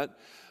than that,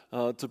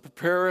 to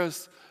prepare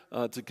us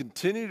to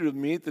continue to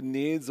meet the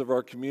needs of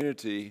our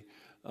community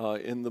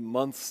in the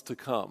months to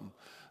come.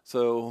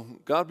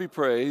 So God be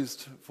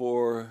praised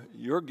for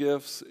your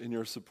gifts and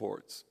your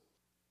supports.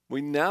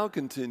 We now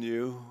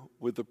continue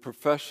with the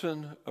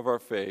profession of our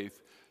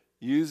faith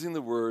using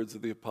the words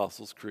of the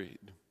Apostles'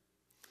 Creed.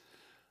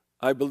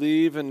 I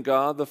believe in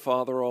God the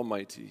Father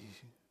Almighty,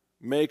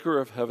 maker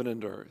of heaven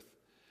and earth,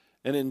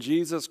 and in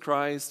Jesus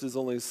Christ, his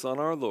only Son,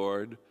 our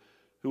Lord,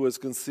 who was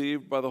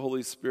conceived by the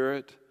Holy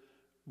Spirit,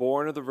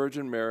 born of the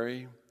Virgin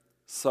Mary,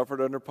 suffered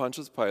under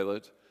Pontius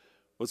Pilate,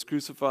 was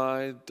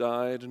crucified,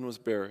 died, and was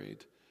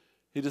buried.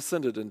 He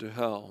descended into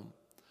hell.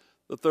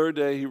 The third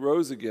day he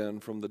rose again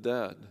from the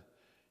dead.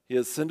 He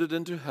ascended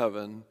into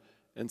heaven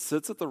and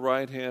sits at the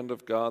right hand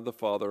of God the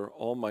Father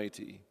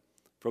Almighty.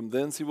 From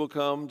thence he will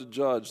come to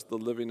judge the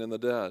living and the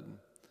dead.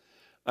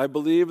 I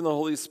believe in the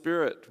Holy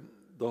Spirit,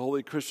 the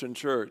holy Christian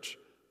church,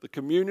 the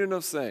communion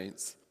of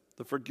saints,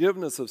 the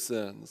forgiveness of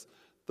sins,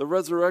 the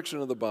resurrection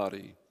of the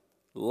body,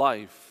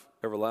 life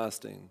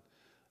everlasting.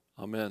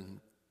 Amen.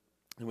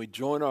 And we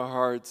join our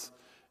hearts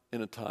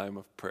in a time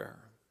of prayer.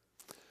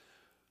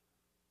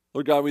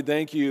 Lord God, we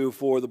thank you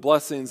for the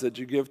blessings that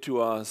you give to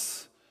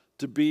us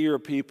to be your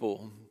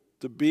people,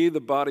 to be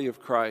the body of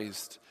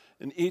Christ.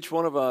 And each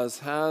one of us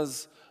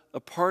has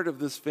a part of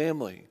this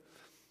family.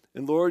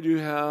 And Lord, you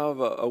have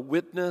a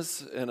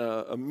witness and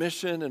a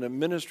mission and a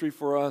ministry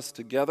for us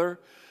together,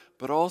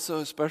 but also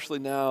especially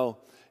now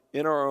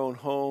in our own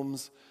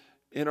homes,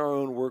 in our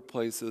own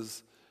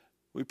workplaces.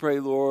 We pray,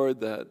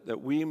 Lord,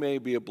 that we may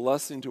be a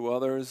blessing to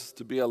others,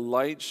 to be a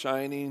light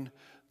shining,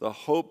 the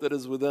hope that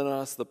is within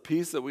us, the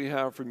peace that we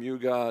have from you,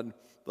 God,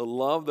 the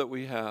love that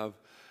we have,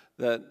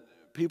 that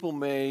people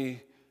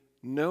may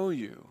know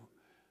you.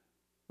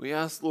 We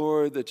ask,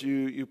 Lord, that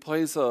you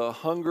place a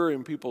hunger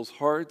in people's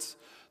hearts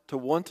to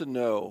want to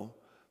know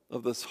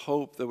of this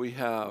hope that we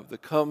have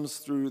that comes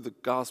through the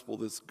gospel,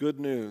 this good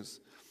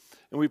news.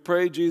 And we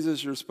pray,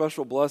 Jesus, your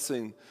special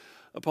blessing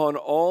upon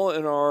all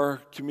in our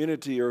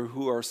community or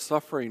who are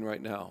suffering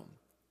right now.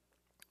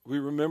 We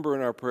remember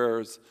in our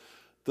prayers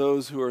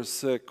those who are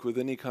sick with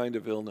any kind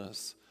of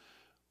illness.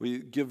 We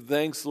give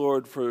thanks,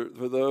 Lord, for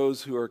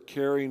those who are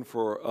caring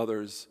for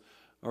others,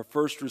 our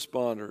first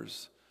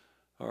responders,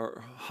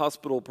 our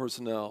hospital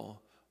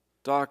personnel,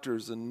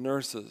 doctors and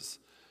nurses.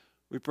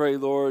 We pray,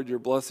 Lord, your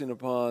blessing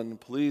upon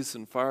police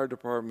and fire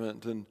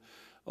department and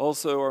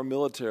also our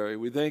military.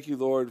 We thank you,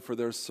 Lord, for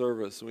their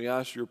service, and we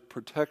ask your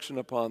protection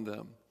upon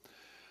them.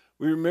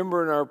 We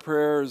remember in our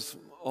prayers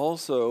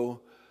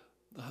also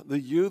the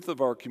youth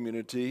of our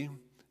community,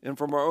 and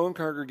from our own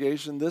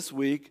congregation this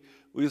week,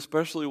 we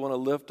especially want to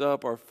lift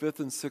up our 5th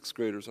and 6th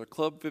graders, our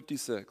Club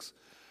 56.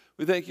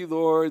 We thank you,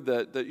 Lord,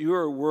 that you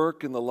are at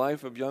work in the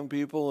life of young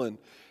people, and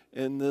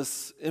in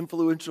this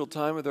influential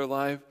time of their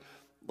life,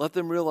 let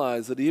them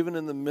realize that even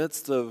in the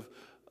midst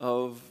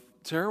of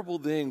terrible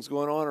things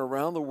going on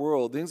around the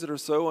world, things that are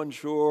so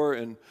unsure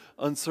and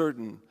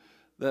uncertain,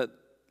 that,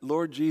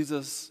 Lord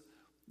Jesus,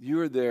 you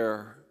are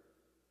there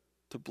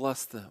to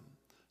bless them,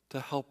 to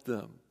help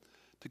them,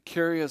 to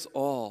carry us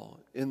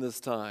all in this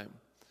time.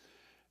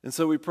 And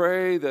so we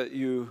pray that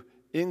you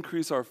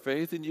increase our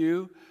faith in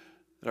you,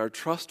 that our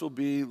trust will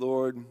be,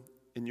 Lord,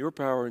 in your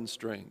power and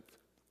strength.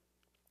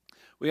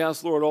 We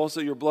ask, Lord,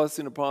 also your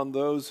blessing upon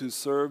those who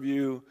serve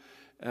you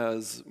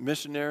as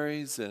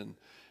missionaries, and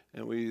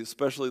we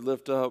especially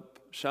lift up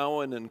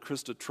Shawan and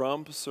Krista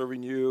Trump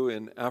serving you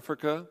in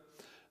Africa.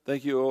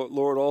 Thank you,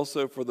 Lord,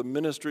 also for the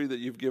ministry that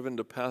you've given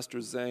to Pastor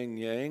Zhang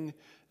Yang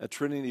at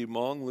Trinity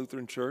Hmong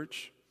Lutheran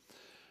Church.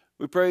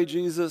 We pray,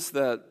 Jesus,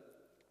 that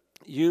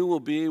you will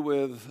be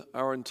with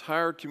our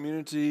entire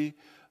community,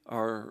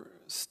 our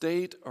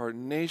state, our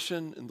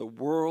nation, and the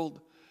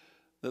world.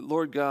 That,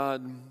 Lord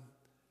God,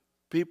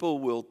 people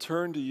will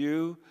turn to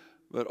you,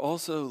 but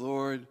also,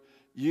 Lord,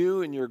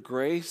 you in your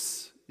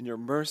grace, in your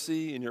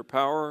mercy, in your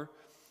power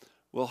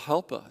will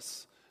help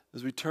us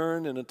as we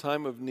turn in a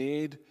time of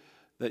need,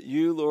 that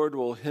you, Lord,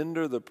 will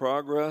hinder the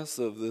progress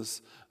of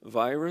this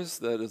virus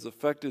that has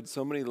affected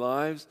so many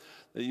lives,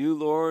 that you,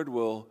 Lord,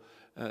 will,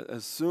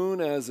 as soon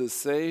as is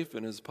safe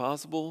and as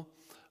possible,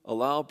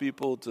 allow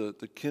people to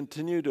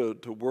continue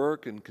to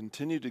work and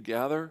continue to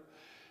gather.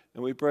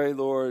 And we pray,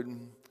 Lord,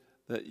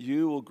 that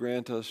you will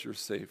grant us your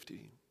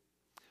safety.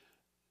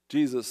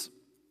 Jesus,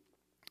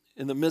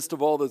 in the midst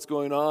of all that's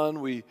going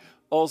on, we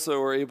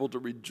also are able to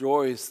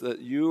rejoice that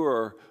you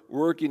are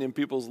working in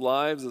people's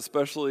lives,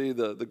 especially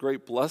the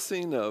great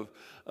blessing of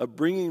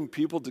bringing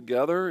people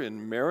together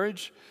in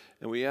marriage.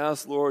 And we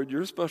ask, Lord,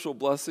 your special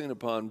blessing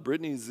upon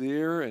Brittany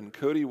Zier and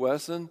Cody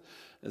Wesson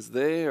as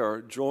they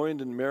are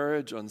joined in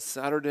marriage on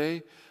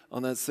Saturday.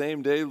 On that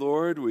same day,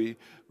 Lord, we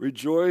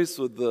rejoice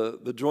with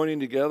the joining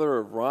together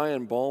of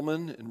Ryan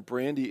Ballman and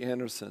Brandy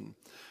Anderson.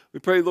 We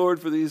pray, Lord,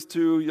 for these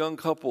two young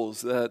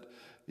couples that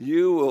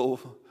you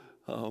will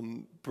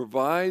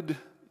provide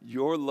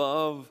your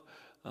love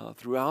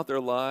throughout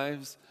their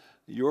lives,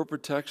 your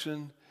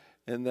protection,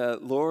 and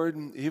that, Lord,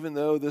 even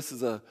though this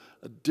is a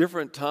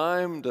different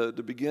time to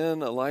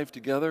begin a life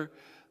together,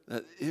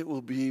 that it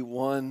will be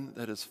one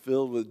that is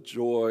filled with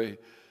joy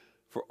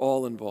for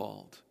all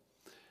involved.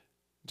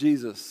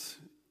 Jesus,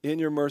 in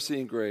your mercy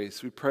and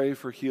grace, we pray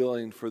for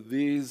healing for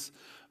these,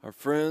 our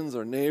friends,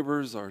 our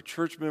neighbors, our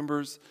church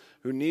members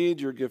who need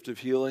your gift of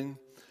healing.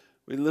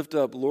 We lift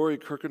up Lori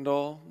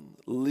Kirkendall,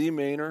 Lee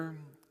Maynor,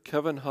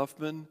 Kevin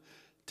Huffman,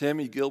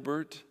 Tammy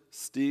Gilbert,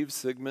 Steve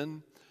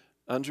Sigmund,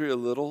 Andrea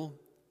Little,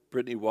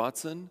 Brittany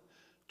Watson,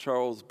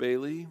 Charles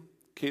Bailey,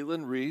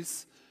 Caitlin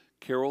Reese,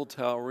 Carol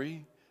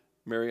Towery,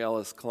 Mary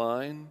Alice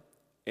Klein,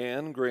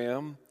 Ann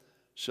Graham,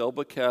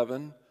 Shelba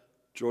Cavan,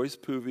 Joyce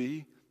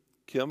Poovey,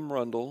 Kim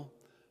Rundle,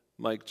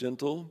 Mike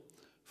Gentle,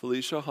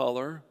 Felicia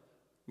Holler,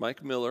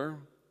 Mike Miller,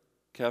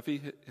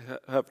 Kathy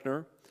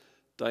Hefner,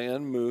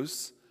 Diane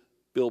Moose,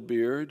 Bill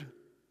Beard,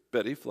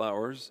 Betty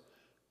Flowers,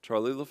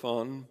 Charlie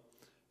LaFawn,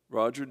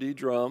 Roger D.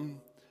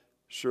 Drum,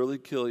 Shirley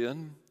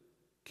Killian,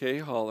 Kay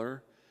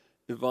Holler,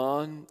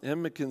 Yvonne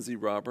and Mackenzie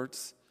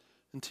Roberts,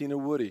 and Tina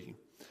Woody.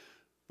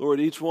 Lord,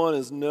 each one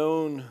is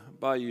known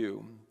by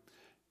you.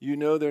 You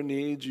know their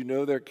needs, you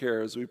know their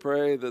cares. We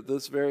pray that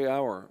this very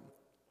hour,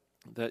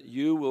 that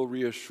you will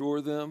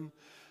reassure them,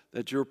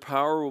 that your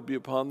power will be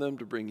upon them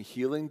to bring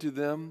healing to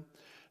them,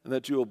 and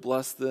that you will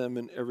bless them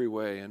in every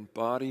way, in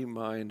body,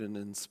 mind, and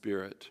in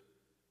spirit.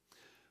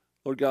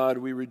 Lord God,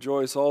 we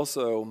rejoice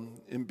also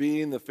in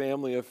being the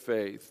family of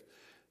faith.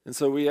 And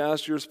so we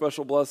ask your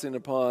special blessing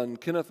upon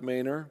Kenneth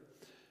Maynor,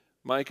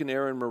 Mike and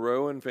Aaron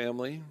Moreau and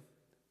family,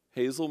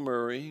 Hazel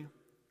Murray,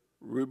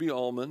 Ruby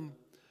Allman,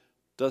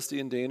 Dusty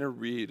and Dana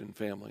Reed and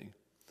family.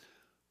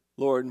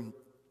 Lord,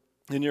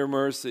 in your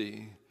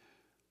mercy,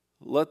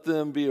 let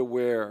them be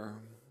aware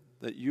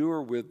that you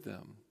are with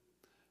them,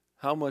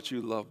 how much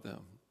you love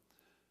them,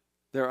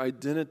 their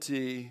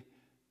identity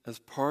as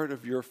part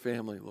of your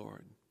family,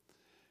 Lord.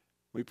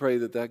 We pray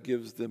that that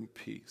gives them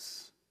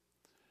peace.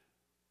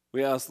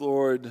 We ask,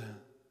 Lord,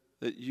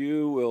 that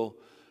you will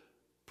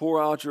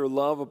pour out your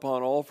love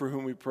upon all for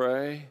whom we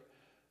pray,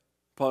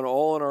 upon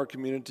all in our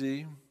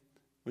community.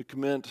 We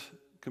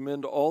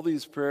commend all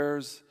these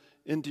prayers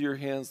into your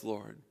hands,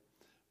 Lord.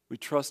 We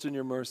trust in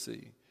your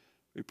mercy.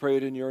 We pray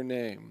it in your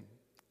name,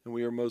 and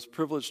we are most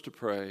privileged to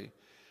pray,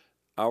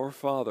 Our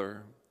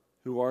Father,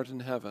 who art in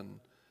heaven,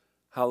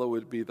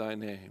 hallowed be thy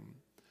name.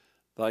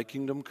 Thy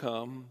kingdom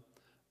come,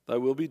 thy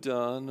will be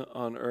done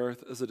on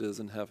earth as it is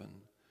in heaven.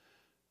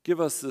 Give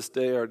us this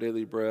day our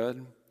daily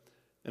bread,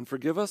 and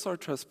forgive us our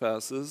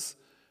trespasses,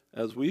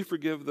 as we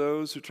forgive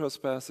those who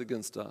trespass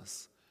against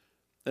us.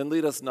 And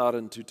lead us not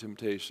into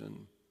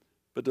temptation,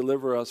 but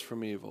deliver us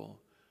from evil.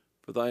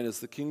 For thine is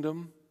the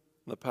kingdom,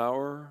 and the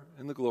power,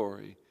 and the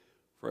glory,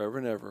 forever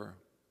and ever.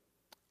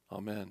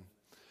 Amen.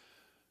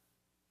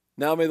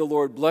 Now may the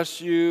Lord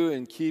bless you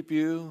and keep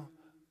you.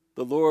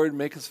 The Lord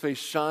make his face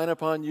shine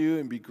upon you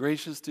and be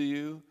gracious to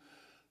you.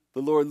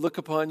 The Lord look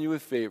upon you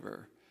with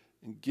favor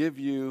and give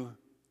you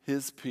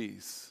his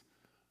peace.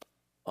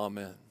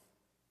 Amen.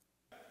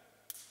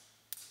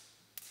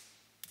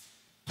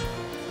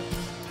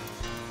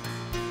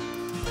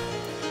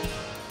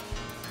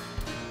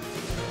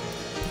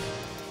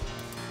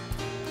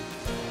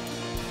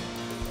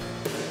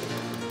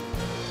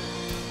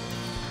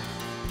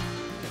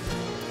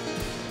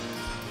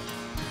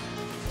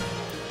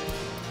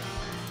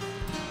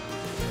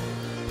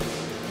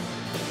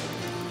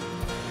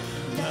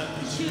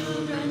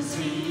 Children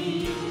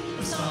sing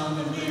a song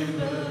of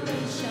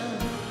liberation.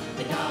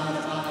 The God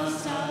of our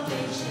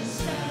salvation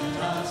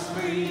set us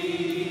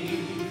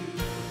free.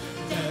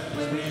 Death,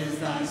 where is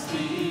thy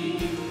sting?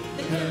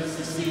 The curse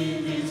of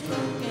sin is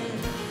broken.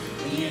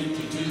 The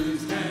empty tomb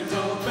stands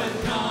open.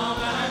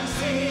 Come and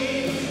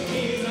see.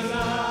 He's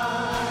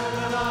alive.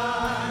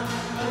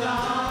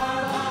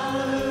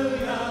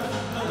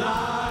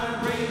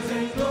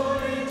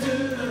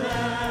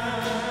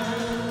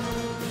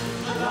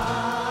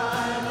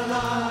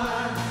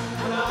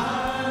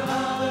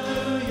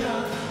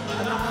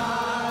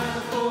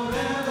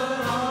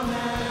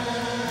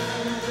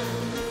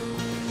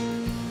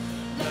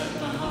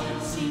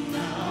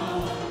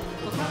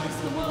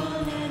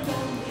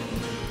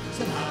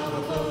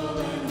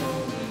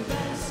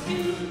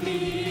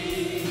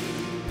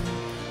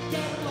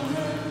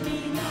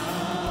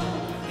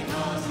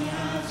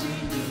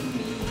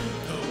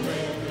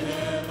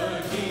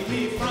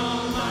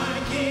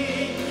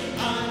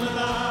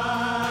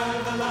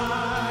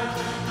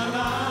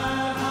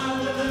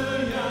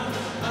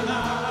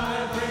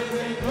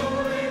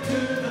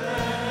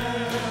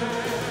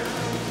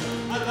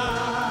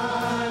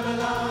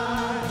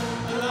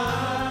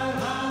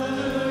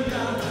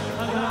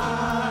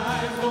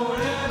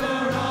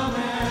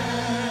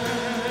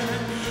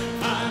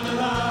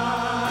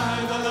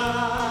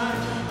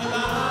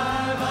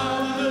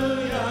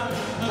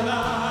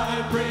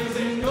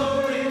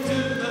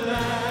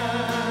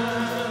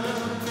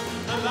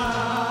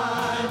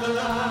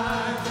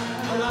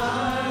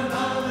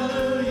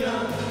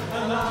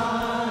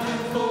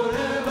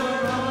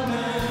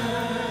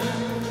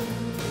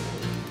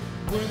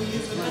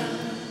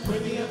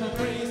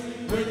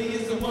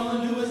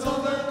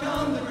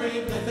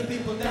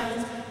 people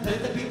dance,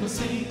 let the people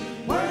sing.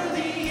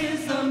 Worthy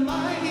is the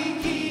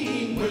mighty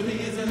King, worthy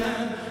is the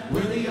Lamb,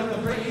 worthy of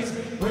the praise,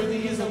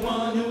 worthy is the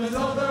one who has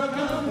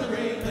overcome the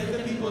grave. Let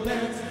the people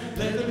dance,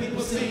 let the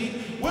people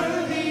sing.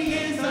 Worthy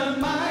is the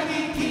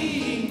mighty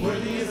King,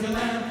 worthy is the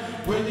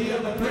Lamb, worthy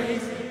of the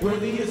praise,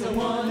 worthy is the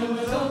one who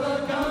has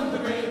overcome the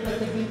grave. Let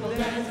the people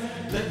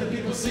dance, let the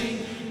people sing.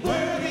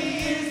 Worthy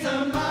is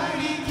the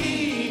mighty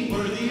King,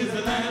 worthy is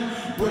the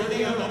Lamb,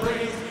 worthy of the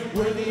praise,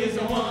 worthy is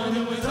the one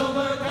who has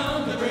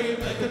overcome the grave.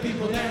 Let the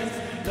people dance,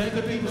 let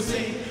the people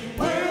sing.